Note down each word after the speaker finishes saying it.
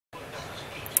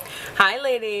Hi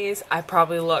ladies, I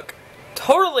probably look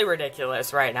totally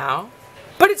ridiculous right now,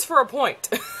 but it's for a point.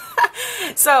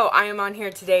 So I am on here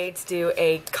today to do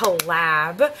a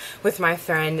collab with my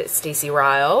friend Stacy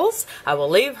Riles. I will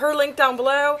leave her link down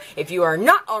below. If you are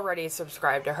not already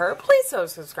subscribed to her, please so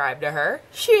subscribe to her.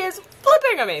 She is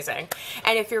flipping amazing.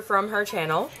 And if you're from her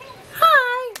channel,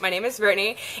 hi, my name is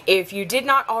Brittany. If you did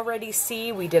not already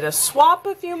see, we did a swap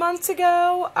a few months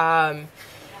ago.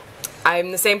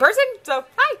 I'm the same person, so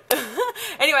hi!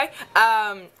 Anyway,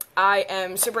 I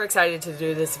am super excited to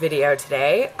do this video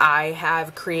today. I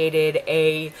have created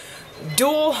a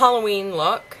dual Halloween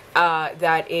look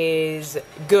that is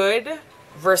good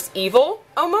versus evil,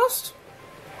 almost.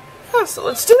 Oh, so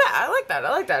let's do that. I like that. I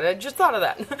like that. I just thought of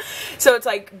that. So it's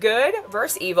like good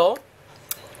versus evil,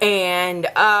 and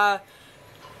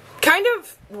kind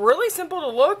of really simple to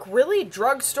look, really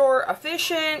drugstore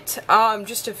efficient,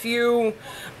 just a few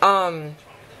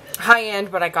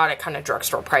high-end, but I got it kind of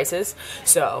drugstore prices.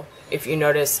 So if you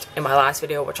noticed in my last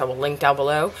video, which I will link down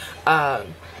below,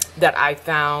 that I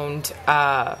found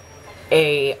a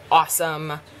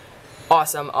awesome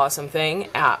thing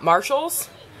at Marshall's,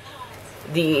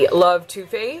 the Love Too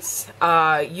Faced.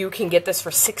 You can get this for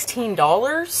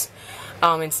 $16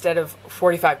 instead of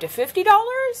 $45 to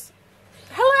 $50.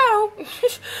 Hello!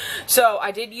 So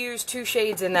I did use 2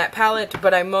 shades in that palette,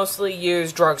 but I mostly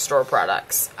use drugstore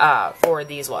products for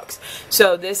these looks.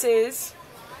 So this is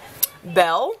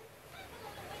Belle.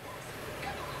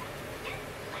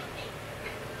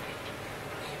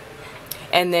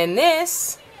 And then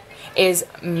this is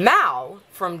Mal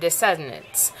from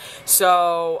Descendants.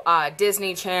 So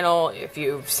Disney Channel, if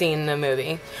you've seen the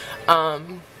movie.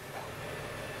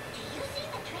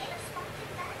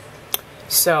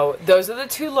 So those are the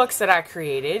 2 looks that I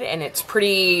created, and it's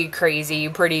pretty crazy,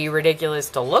 pretty ridiculous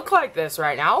to look like this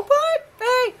right now, but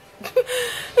hey,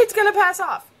 it's gonna pass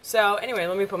off. So anyway,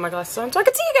 let me put my glasses on so I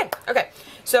can see again. Okay,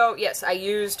 so yes, I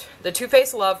used the Too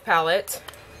Faced Love palette,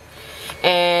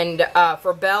 and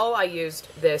for Belle I used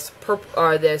this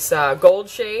gold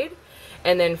shade,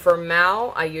 and then for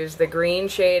Mal I used the green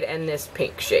shade and this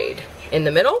pink shade in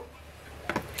the middle.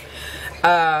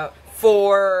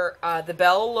 For the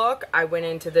Belle look, I went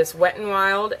into this Wet n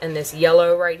Wild and this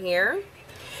yellow right here.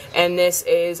 And this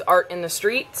is Art in the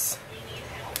Streets.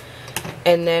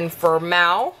 And then for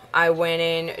Mal, I went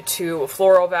into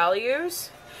Floral Values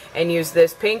and used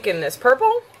this pink and this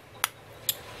purple.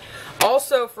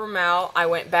 Also for Mal, I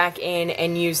went back in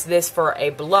and used this for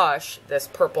a blush, this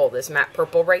purple, this matte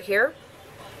purple right here.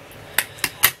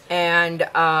 And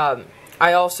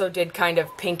I also did kind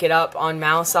of pink it up on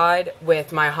Mal's side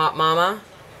with my Hot Mama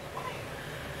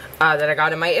that I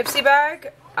got in my Ipsy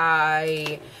bag.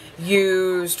 I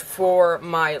used for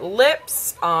my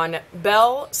lips on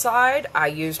Belle's side, I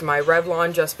used my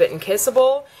Revlon Just Fit and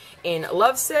Kissable in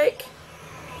Lovesick.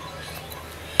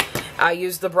 I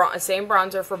used the same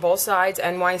bronzer for both sides,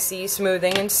 NYC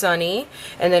Smoothing and Sunny.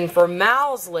 And then for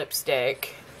Mal's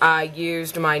lipstick, I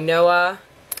used my Noah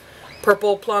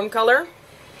Purple Plum color.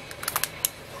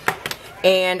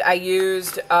 And I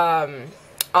used, on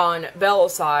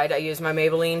Belle's side, I used my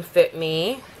Maybelline Fit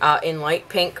Me in light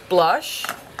pink blush.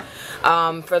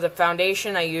 For the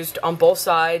foundation, I used, on both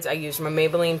sides, I used my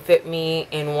Maybelline Fit Me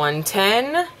in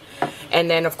 110. And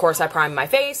then, of course, I primed my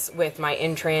face with my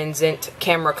In Transient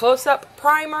Camera Close-Up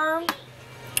Primer.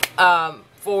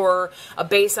 For a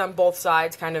base on both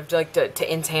sides, kind of like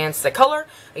to enhance the color,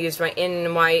 I used my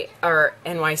NYX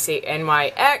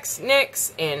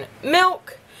NYX in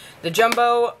Milk. The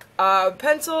jumbo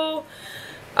pencil.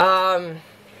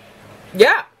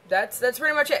 Yeah, that's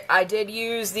pretty much it. I did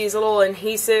use these little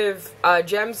adhesive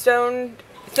gemstone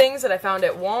things that I found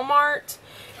at Walmart.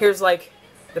 Here's like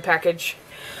the package.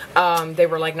 They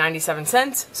were like 97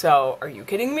 cents. So are you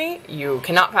kidding me? You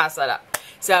cannot pass that up.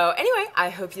 So anyway,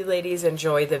 I hope you ladies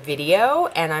enjoy the video,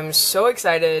 and I'm so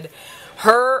excited.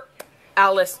 Her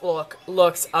Alice look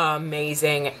looks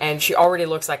amazing, and she already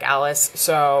looks like Alice,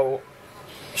 so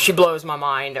she blows my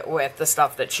mind with the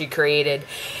stuff that she created,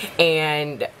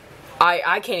 and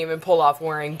I can't even pull off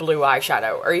wearing blue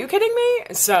eyeshadow. Are you kidding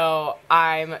me? So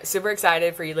I'm super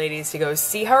excited for you ladies to go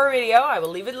see her video. I will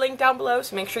leave a link down below,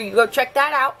 so make sure you go check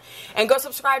that out and go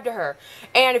subscribe to her.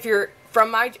 And if you're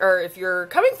if you're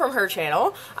coming from her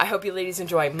channel, I hope you ladies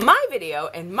enjoy my video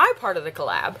and my part of the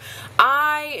collab.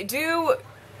 I do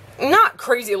not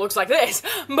crazy looks like this,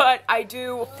 but I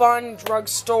do fun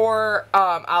drugstore,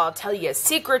 I'll tell you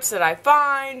secrets that I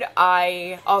find.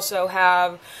 I also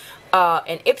have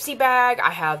an Ipsy bag.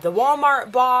 I have the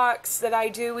Walmart box that I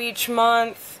do each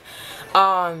month.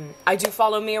 I do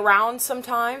follow me around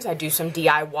sometimes. I do some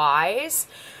DIYs.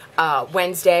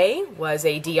 Wednesday was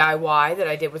a DIY that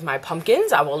I did with my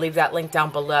pumpkins. I will leave that link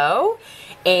down below.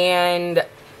 And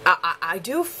I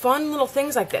do fun little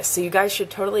things like this, so you guys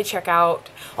should totally check out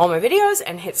all my videos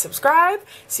and hit subscribe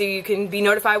so you can be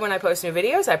notified when I post new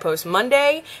videos. I post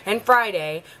Monday and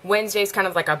Friday. Wednesday's kind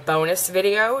of like a bonus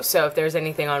video, so if there's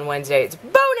anything on Wednesday, it's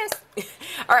bonus!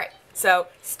 Alright, so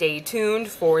stay tuned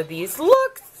for these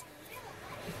looks.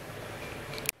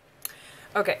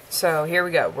 Okay, so here we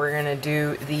go. We're gonna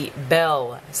do the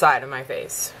bell side of my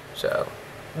face. So,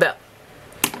 bell.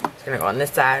 It's gonna go on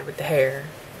this side with the hair.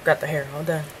 Got the hair all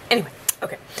done. Anyway,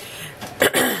 okay.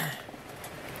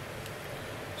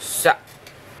 So,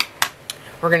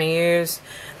 we're going to use,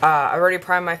 I already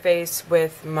primed my face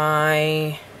with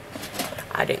my,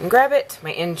 I didn't grab it,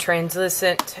 my In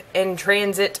Transit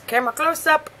Camera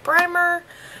Close-Up Primer,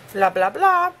 blah, blah,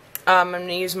 blah. I'm going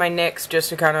to use my NYX just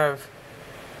to kind of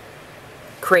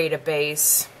create a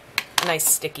base, a nice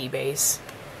sticky base.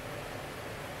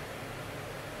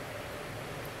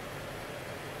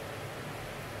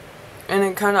 And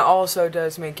it kind of also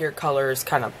does make your colors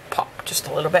kind of pop just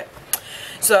a little bit.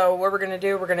 So what we're going to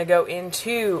do, we're going to go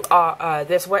into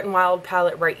this Wet n Wild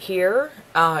palette right here.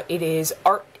 It is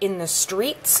Art in the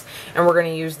Streets. And we're going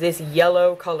to use this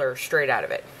yellow color straight out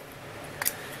of it.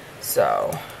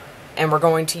 So, and we're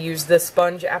going to use the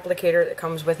sponge applicator that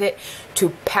comes with it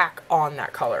to pack on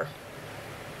that color.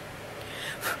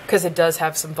 Because it does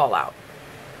have some fallout.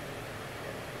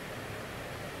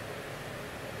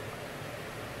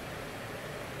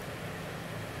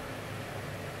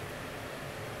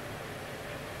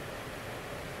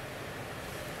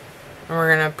 And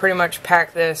we're going to pretty much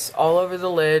pack this all over the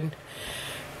lid,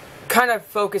 kind of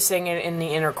focusing it in the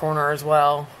inner corner as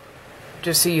well,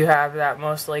 just so you have that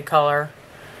mostly color.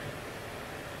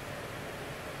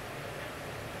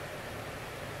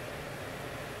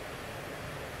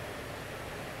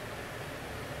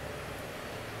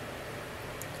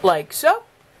 Like so.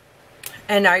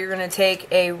 And now you're going to take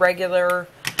a regular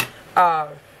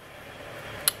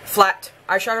flat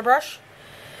eyeshadow brush.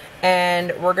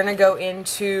 And we're going to go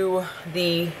into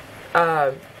the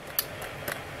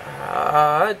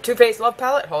Too Faced Love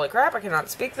Palette. Holy crap, I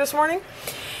cannot speak this morning.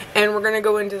 And we're going to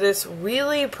go into this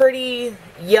really pretty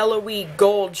yellowy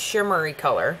gold shimmery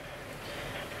color.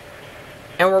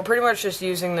 And we're pretty much just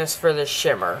using this for the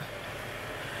shimmer.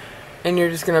 And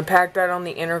you're just going to pack that on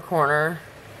the inner corner.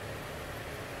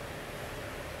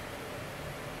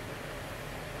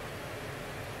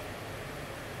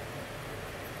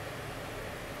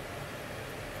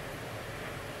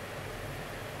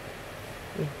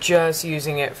 Just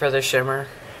using it for the shimmer.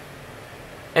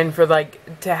 And for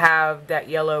like to have that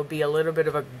yellow be a little bit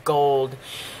of a gold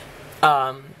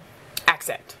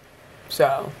accent.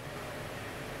 So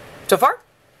far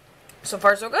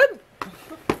so good.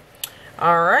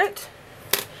 Alright.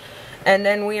 And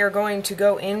then we are going to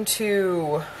go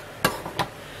into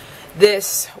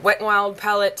this Wet n Wild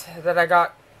palette that I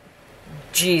got,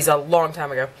 geez, a long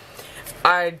time ago.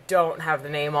 I don't have the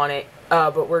name on it.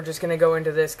 But we're just going to go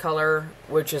into this color,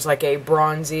 which is like a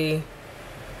bronzy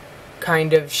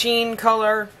kind of sheen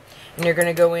color. And you're going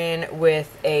to go in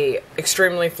with a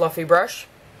extremely fluffy brush.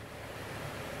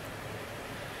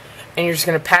 And you're just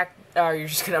going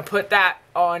to put that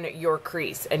on your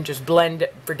crease and just blend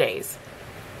for days.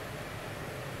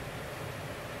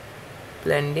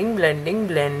 Blending, blending,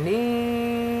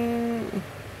 blending.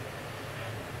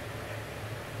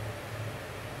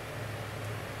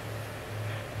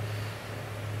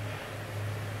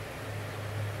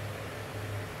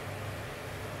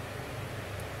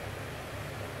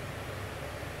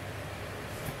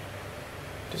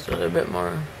 Just a little bit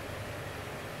more.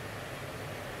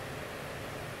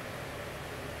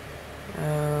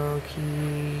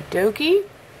 Okie dokie.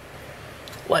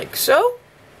 Like so.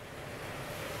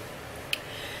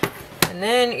 And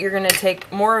then you're going to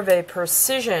take more of a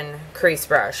precision crease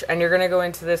brush. And you're going to go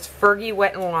into this Fergie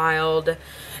Wet n Wild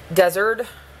Desert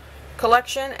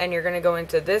collection. And you're going to go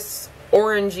into this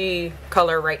orangey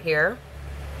color right here.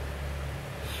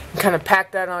 And kind of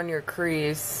pack that on your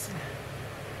crease.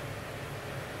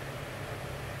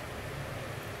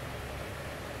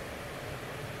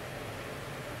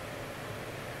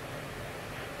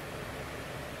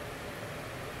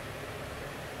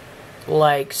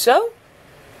 Like so.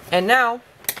 And now,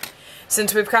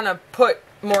 since we've kind of put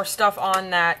more stuff on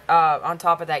that, on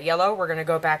top of that yellow, we're going to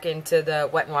go back into the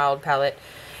Wet n Wild palette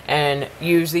and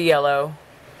use the yellow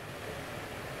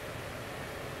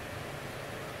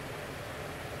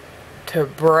to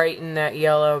brighten that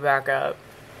yellow back up.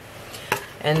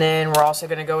 And then we're also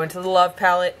going to go into the Love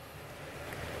palette.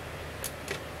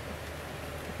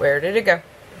 Where did it go?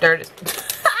 There it is.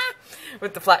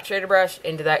 with the flat shader brush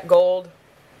into that gold.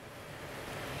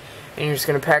 And you're just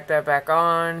going to pack that back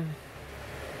on.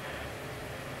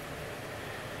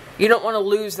 You don't want to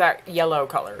lose that yellow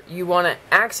color. You want to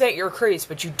accent your crease,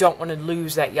 but you don't want to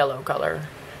lose that yellow color.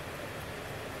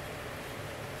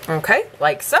 Okay,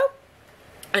 like so.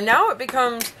 And now it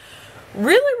becomes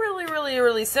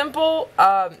really simple.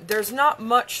 There's not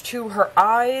much to her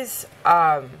eyes.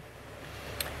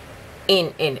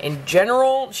 In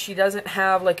general, she doesn't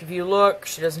have, like, if you look,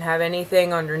 she doesn't have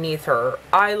anything underneath her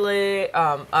eyelid,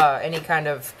 any kind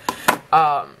of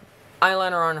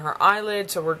eyeliner on her eyelid,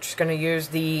 so we're just going to use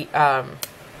the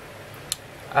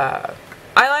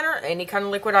eyeliner, any kind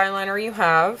of liquid eyeliner you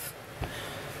have,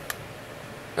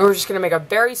 and we're just going to make a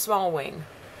very small wing.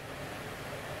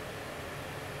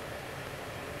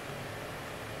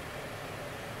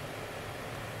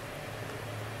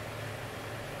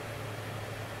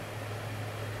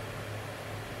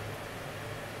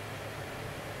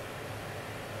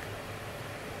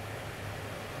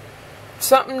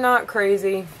 Something not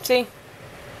crazy. See?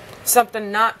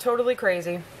 Something not totally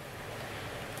crazy.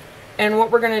 And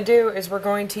what we're going to do is we're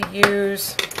going to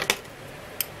use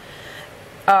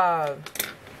that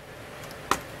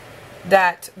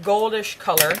goldish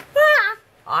color.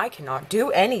 I cannot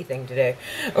do anything today.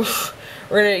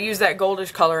 We're going to use that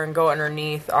goldish color and go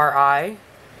underneath our eye.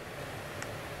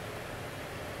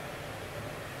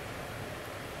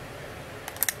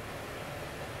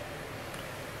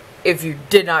 If you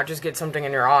did not just get something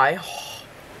in your eye.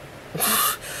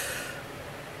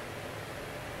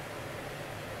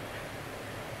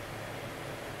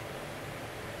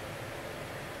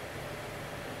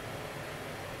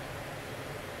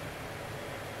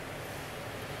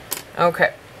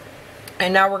 Okay.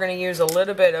 And now we're going to use a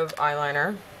little bit of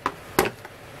eyeliner.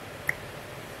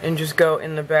 And just go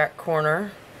in the back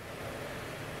corner.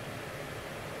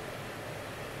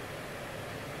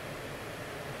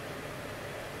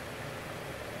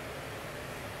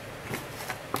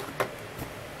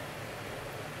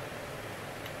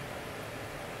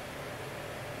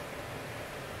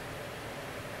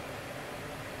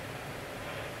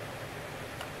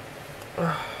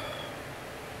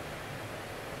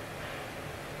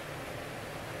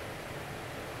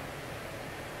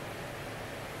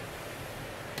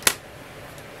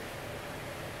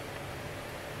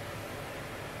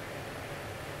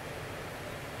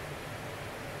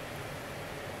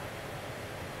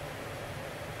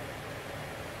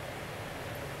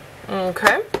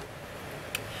 Okay.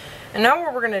 And now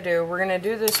what we're going to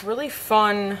do this really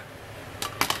fun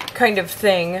kind of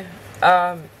thing.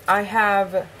 I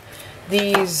have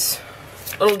these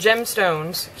little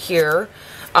gemstones here.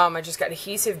 I just got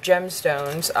adhesive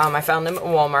gemstones. I found them at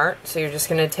Walmart. So you're just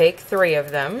going to take 3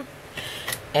 of them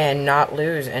and not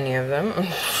lose any of them.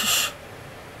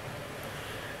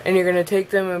 And you're going to take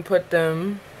them and put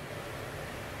them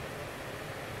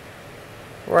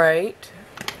right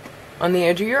on the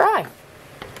edge of your eye.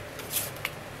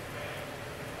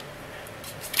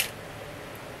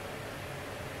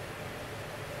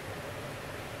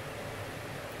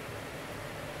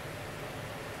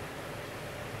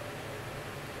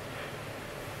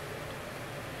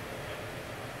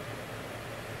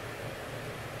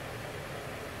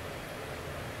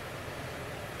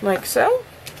 Like so.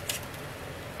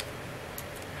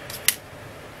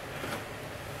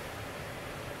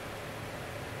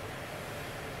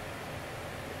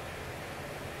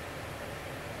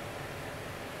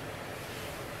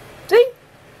 See?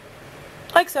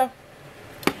 Like so.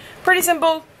 Pretty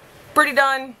simple. Pretty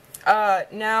done.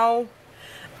 Now,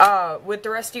 with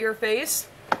the rest of your face,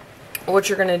 what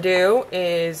you're going to do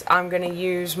is I'm going to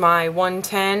use my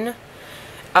 110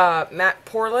 Matte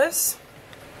Poreless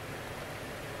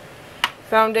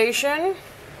foundation.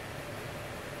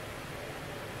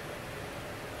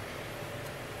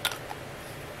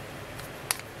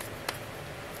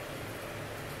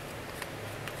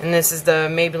 And this is the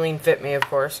Maybelline Fit Me, of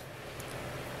course.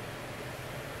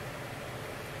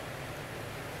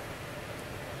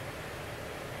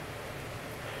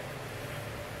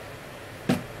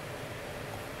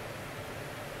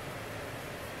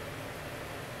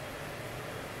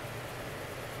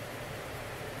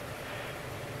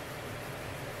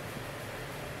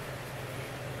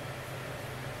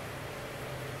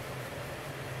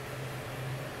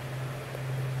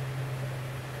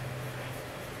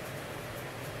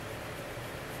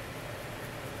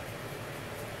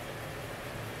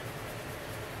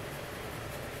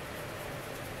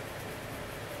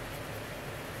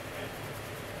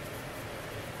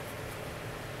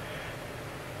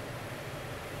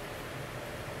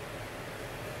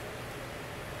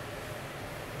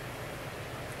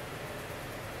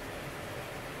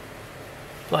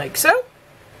 like so.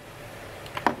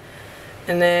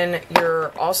 And then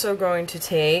you're also going to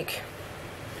take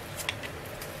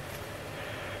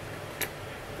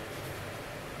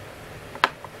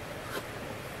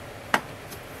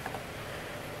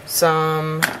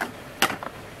some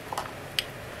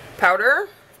powder.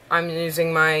 I'm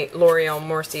using my L'Oreal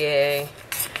Mercier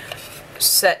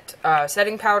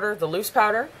setting powder, the loose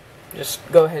powder. Just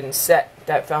go ahead and set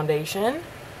that foundation.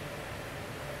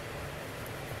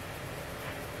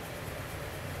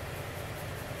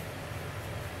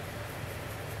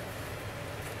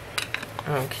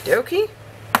 Okie dokie.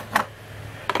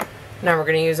 Now we're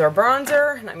going to use our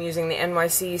bronzer, and I'm using the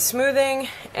NYC Smoothing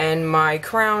and my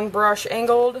Crown Brush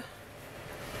Angled.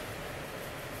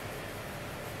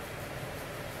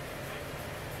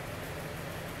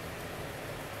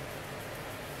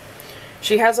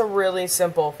 She has a really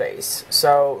simple face,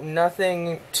 so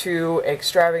nothing too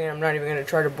extravagant. I'm not even going to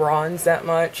try to bronze that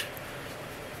much,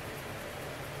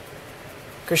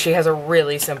 because she has a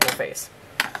really simple face.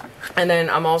 And then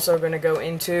I'm also going to go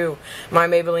into my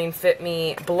Maybelline Fit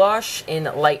Me blush in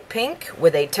light pink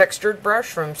with a textured brush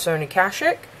from Sony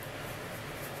Kashik.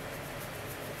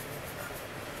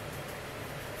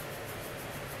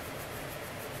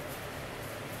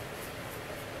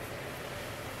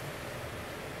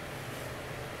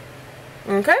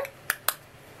 Okay.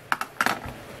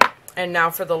 And now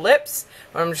for the lips,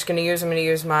 what I'm just going to use, I'm going to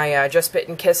use my Just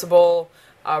Bitten Kissable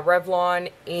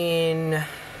Revlon in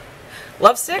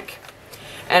Love Stick.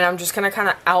 And I'm just going to kind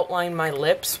of outline my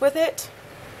lips with it.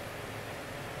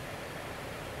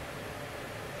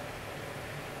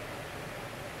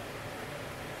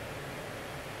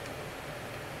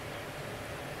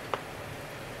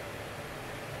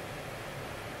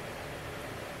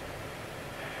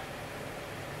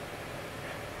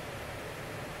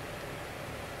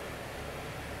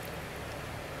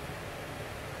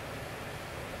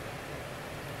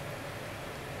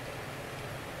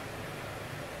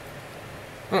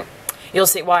 You'll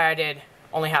see why I did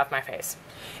only half my face.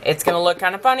 It's going to look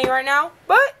kind of funny right now,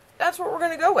 but that's what we're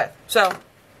going to go with. So,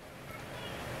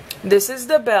 this is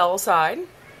the Belle side.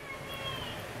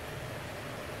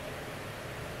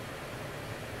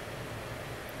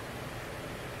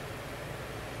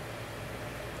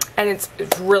 And it's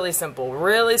really simple.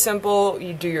 Really simple.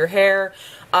 You do your hair.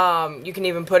 You can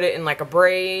even put it in like a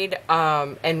braid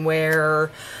and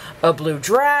wear a blue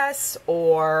dress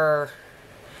or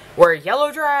wear a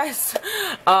yellow dress.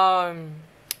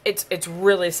 It's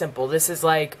really simple. This is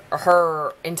like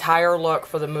her entire look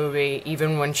for the movie,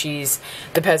 even when she's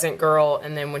the peasant girl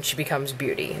and then when she becomes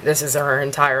Beauty. This is her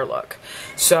entire look.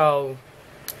 So,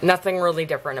 nothing really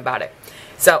different about it.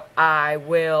 So, I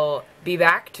will be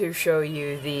back to show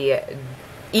you the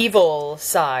evil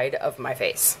side of my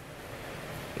face.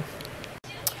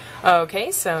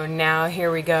 Okay, so now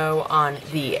here we go on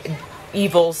the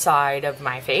evil side of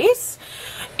my face.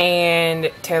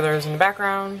 And Taylor's in the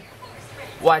background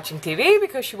watching TV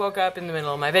because she woke up in the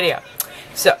middle of my video.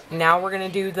 So now we're going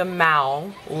to do the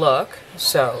Mal look.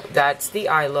 So that's the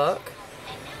eye look.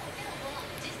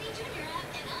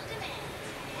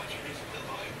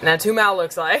 And that's who Mal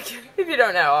looks like, if you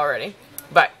don't know already.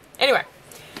 But anyway,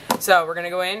 so we're going to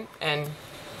go in and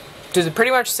do the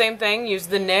pretty much same thing. Use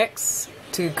the NYX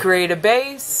to create a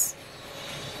base.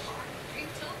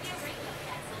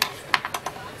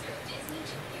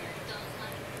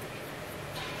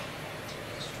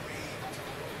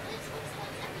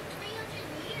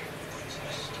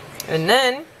 And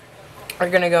then we're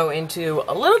going to go into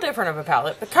a little different of a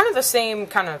palette, but kind of the same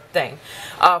kind of thing.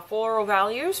 Floral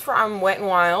Values from Wet n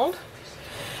Wild.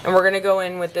 And we're going to go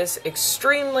in with this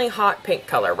extremely hot pink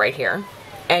color right here.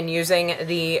 And using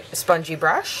the spongy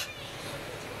brush,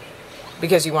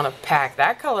 because you want to pack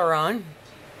that color on.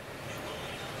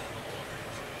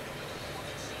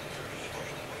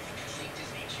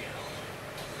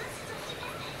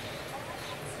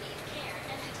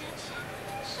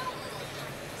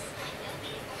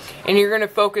 And you're going to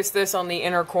focus this on the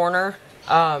inner corner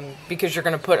because you're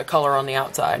going to put a color on the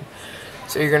outside.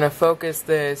 So you're going to focus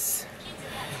this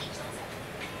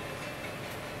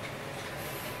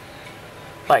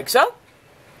like so.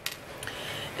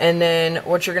 And then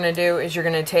what you're going to do is you're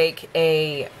going to take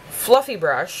a fluffy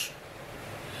brush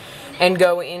and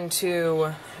go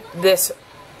into this.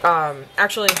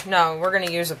 Actually, no, we're going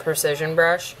to use a precision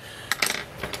brush.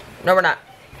 No, we're not.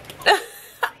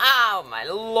 Oh, my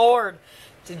Lord.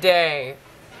 Today,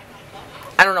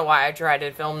 I don't know why I tried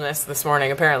to film this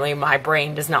morning. Apparently, my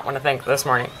brain does not want to think this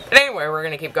morning. But anyway, we're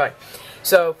going to keep going.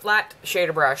 So, flat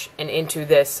shader brush and into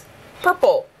this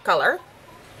purple color.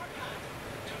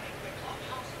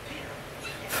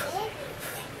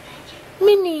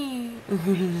 Minnie.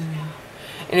 And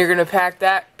you're going to pack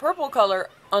that purple color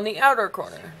on the outer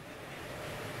corner.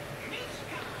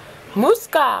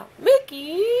 Muska,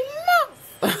 Mickey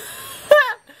Mouse.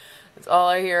 That's all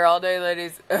I hear all day,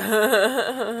 ladies.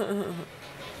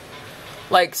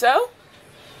 Like so.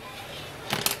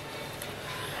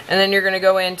 And then you're going to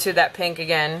go into that pink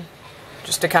again,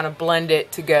 just to kind of blend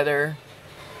it together.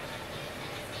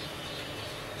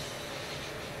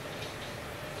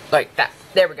 Like that.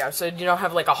 There we go. So you don't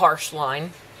have like a harsh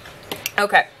line.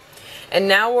 Okay. And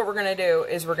now what we're going to do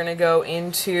is we're going to go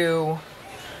into,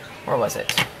 where was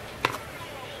it?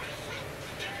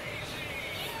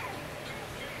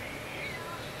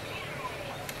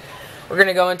 We're going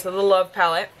to go into the Love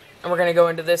palette. And we're going to go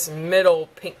into this middle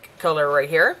pink color right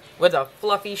here with a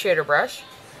fluffy shader brush.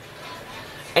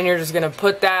 And you're just going to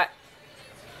put that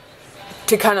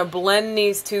to kind of blend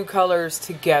these two colors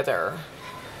together.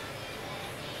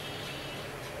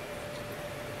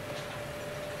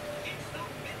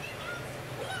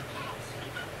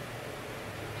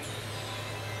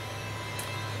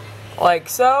 Like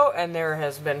so, and there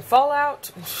has been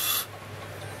fallout.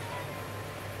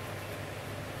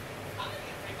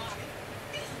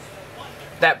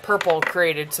 That purple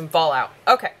created some fallout.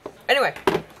 Okay, anyway,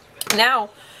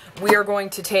 now we are going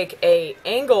to take a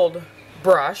angled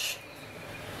brush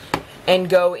and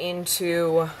go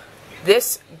into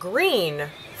this green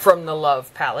from the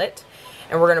Love palette,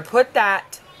 and we're going to put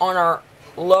that on our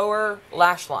lower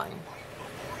lash line.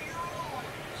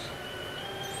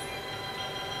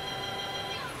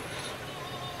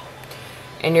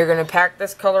 And you're going to pack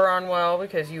this color on well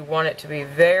because you want it to be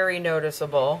very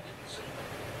noticeable.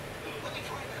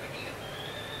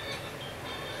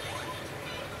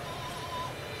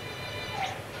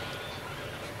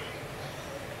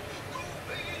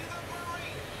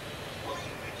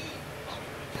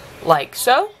 Like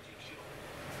so.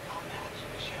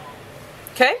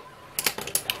 Okay.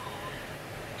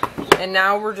 And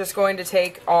now we're just going to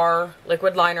take our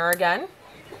liquid liner again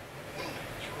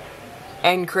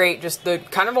and create just the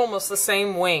kind of almost the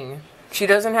same wing. She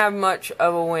doesn't have much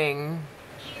of a wing.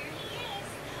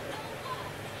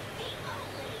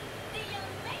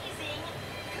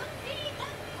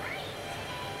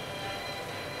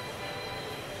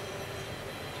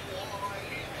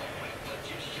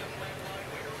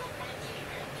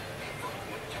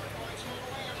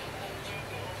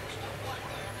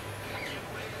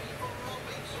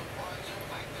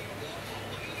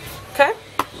 Okay.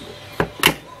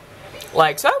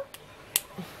 Like so.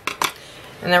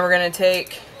 And then we're going to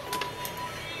take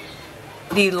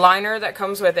the liner that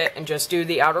comes with it and just do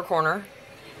the outer corner.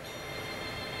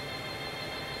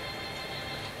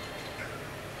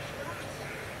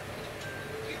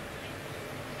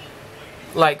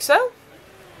 Like so.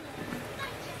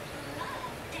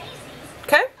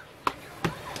 Okay.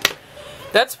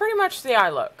 That's pretty much the eye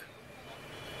look.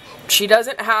 She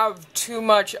doesn't have too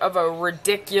much of a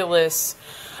ridiculous,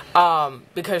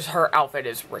 because her outfit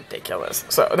is ridiculous.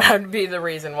 So that would be the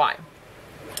reason why.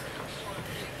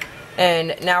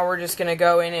 And now we're just going to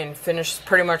go in and finish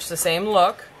pretty much the same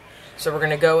look. So we're going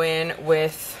to go in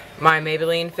with my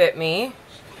Maybelline Fit Me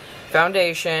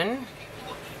foundation.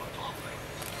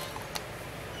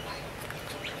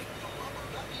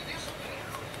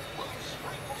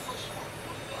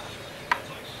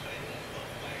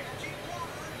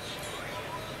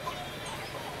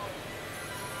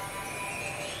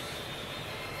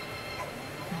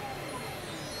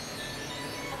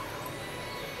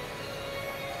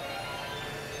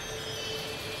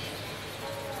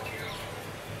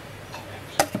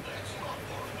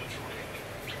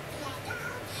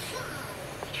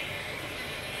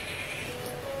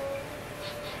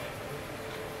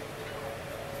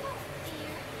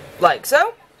 Like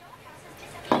so.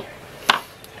 And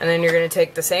then you're going to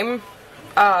take the same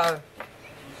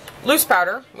loose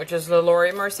powder, which is the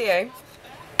Laura Mercier.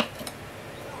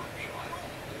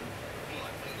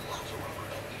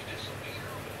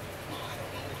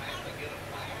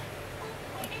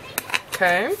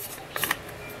 Okay.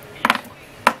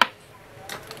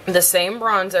 The same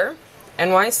bronzer,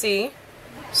 NYC,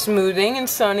 Smoothing and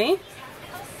Sunny.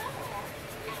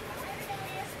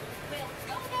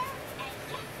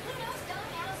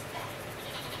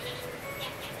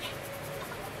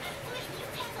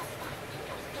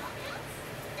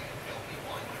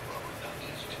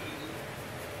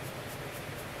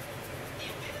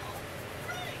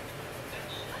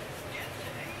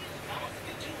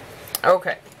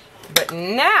 Okay, but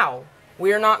now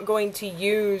we're not going to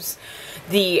use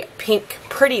the pink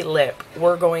pretty lip.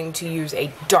 We're going to use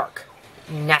a dark,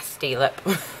 nasty lip.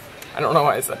 I don't know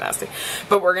why I said nasty.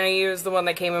 But we're going to use the one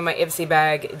that came in my Ipsy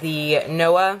bag, the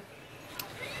Noah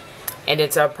and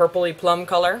it's a purpley plum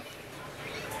color.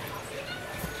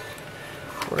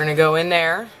 We're going to go in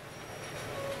there.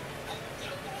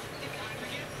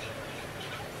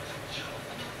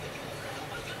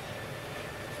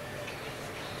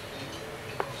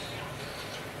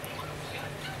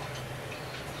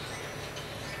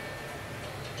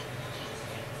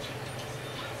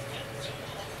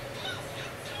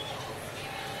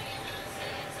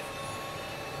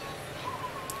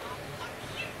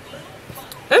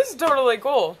 This is totally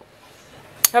cool.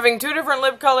 Having two different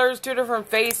lip colors, two different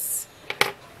face.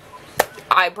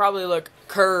 I probably look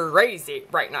crazy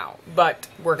right now, but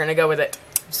we're gonna go with it.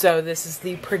 So this is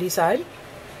the pretty side.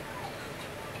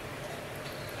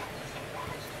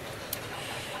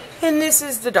 And this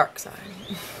is the dark side.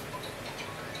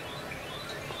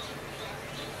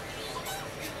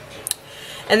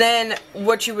 And then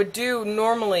what you would do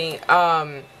normally,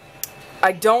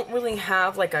 I don't really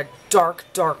have like a dark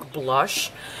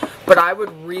blush, but I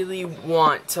would really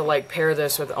want to like pair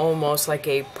this with almost like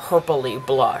a purpley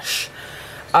blush.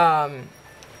 Yeah,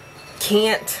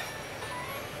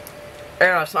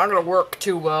 it's not gonna work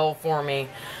too well for me.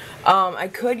 I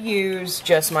could use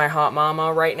just my Hot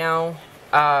Mama right now,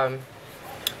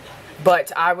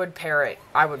 but I would pair it.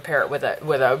 I would pair it with a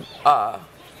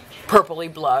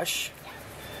purpley blush.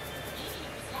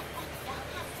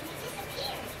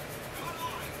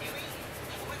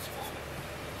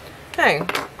 Okay,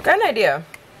 got an idea.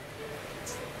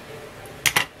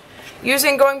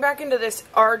 Going back into this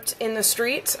art in the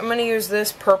streets, I'm going to use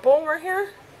this purple right here.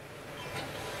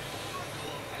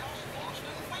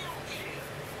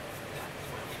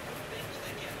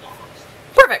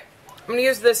 Perfect. I'm going to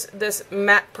use this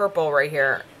matte purple right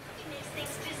here.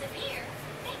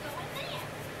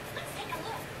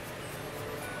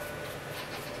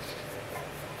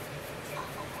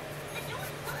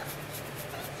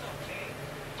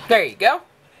 There you go.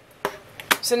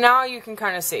 So now you can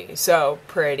kind of see. So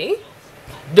pretty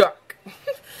dark.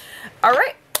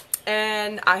 Alright.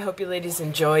 And I hope you ladies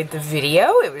enjoyed the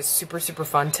video. It was super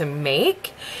fun to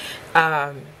make.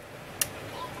 The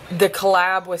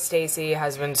collab with Stacy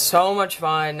has been so much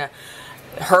fun.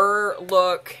 Her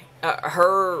look,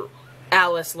 her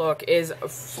Alice look is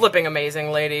flipping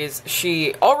amazing, ladies.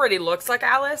 She already looks like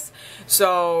Alice.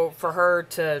 So for her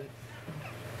to...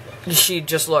 she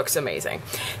just looks amazing.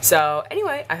 So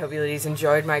anyway, I hope you ladies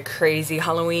enjoyed my crazy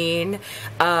Halloween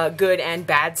good and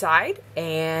bad side,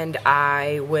 and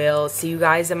I will see you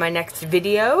guys in my next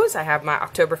videos. I have my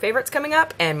October favorites coming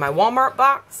up and my Walmart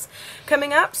box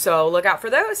coming up, so look out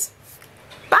for those.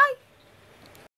 Bye!